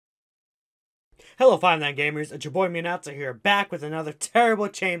Hello, 5-9 gamers, it's your boy Minato here, back with another terrible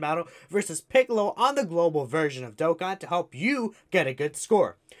chain battle versus Piccolo on the global version of Dokkan to help you get a good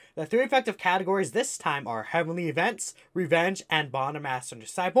score. The three effective categories this time are Heavenly Events, Revenge, and Bond of Master and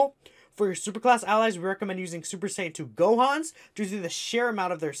Disciple. For your Superclass allies, we recommend using Super Saiyan 2 Gohans due to the sheer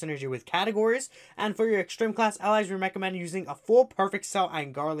amount of their synergy with categories. And for your Extreme Class allies, we recommend using a full Perfect Cell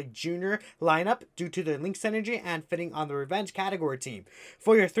and Garlic Jr. lineup due to their Link synergy and fitting on the Revenge category team.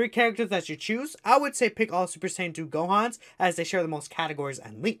 For your three characters that you choose, I would say pick all Super Saiyan 2 Gohans as they share the most categories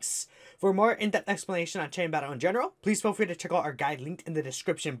and links. For more in-depth explanation on Chain Battle in general, please feel free to check out our guide linked in the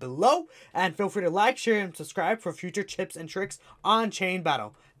description below. And feel free to like, share, and subscribe for future tips and tricks on Chain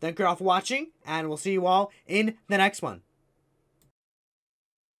Battle. Thank you all for watching, and we'll see you all in the next one.